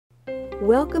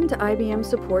Welcome to IBM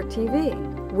Support TV,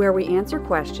 where we answer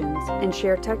questions and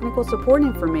share technical support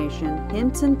information,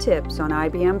 hints, and tips on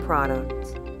IBM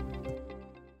products.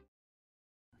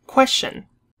 Question: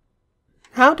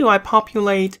 how do I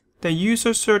populate the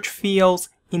user search fields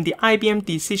in the IBM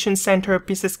Decision Center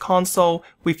Business Console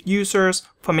with users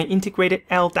from an integrated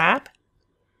LDAP?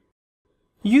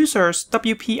 Users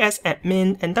WPS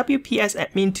admin and WPS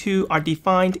admin 2 are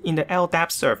defined in the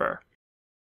LDAP server.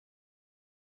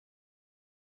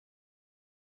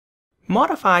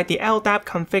 Modify the LDAP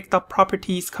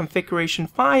config.properties configuration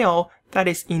file that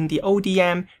is in the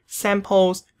ODM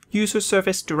samples user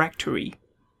service directory.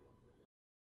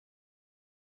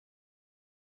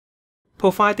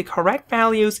 Provide the correct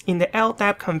values in the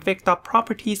LDAP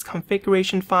config.properties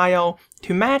configuration file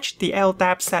to match the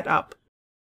LDAP setup.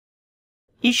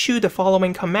 Issue the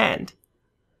following command: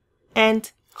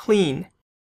 and clean.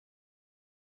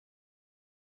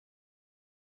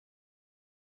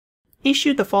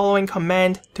 Issue the following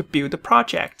command to build the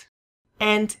project: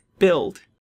 and build.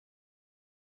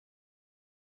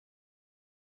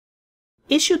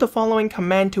 Issue the following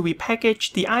command to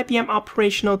repackage the IBM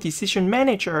Operational Decision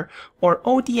Manager or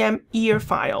ODM EAR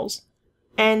files: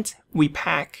 and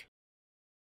repack.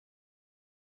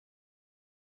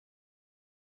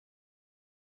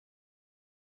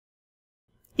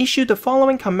 Issue the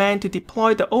following command to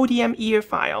deploy the ODM EAR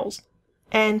files: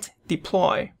 and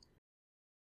deploy.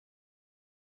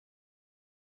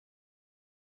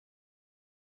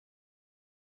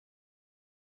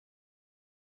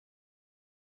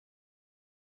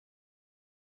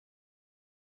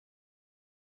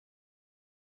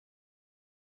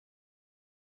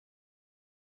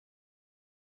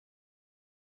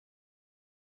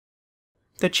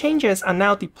 The changes are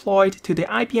now deployed to the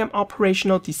IBM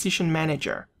Operational Decision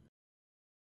Manager.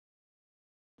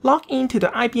 Log in to the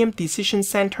IBM Decision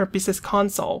Center Business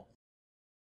Console.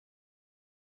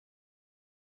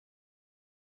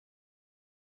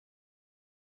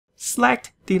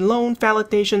 Select the Loan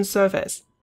Validation Service.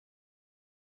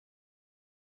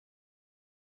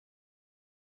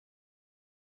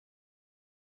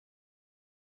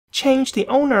 Change the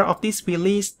owner of this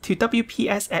release to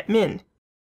WPS admin.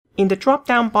 In the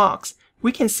drop-down box,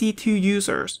 we can see two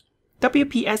users,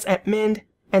 WPS admin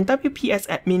and WPS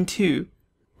admin 2.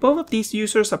 Both of these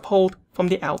users are pulled from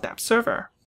the LDAP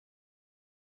server.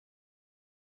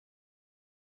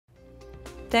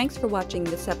 Thanks for watching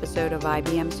this episode of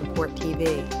IBM Support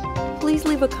TV. Please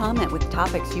leave a comment with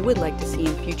topics you would like to see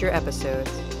in future episodes.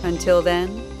 Until then,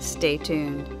 stay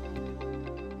tuned.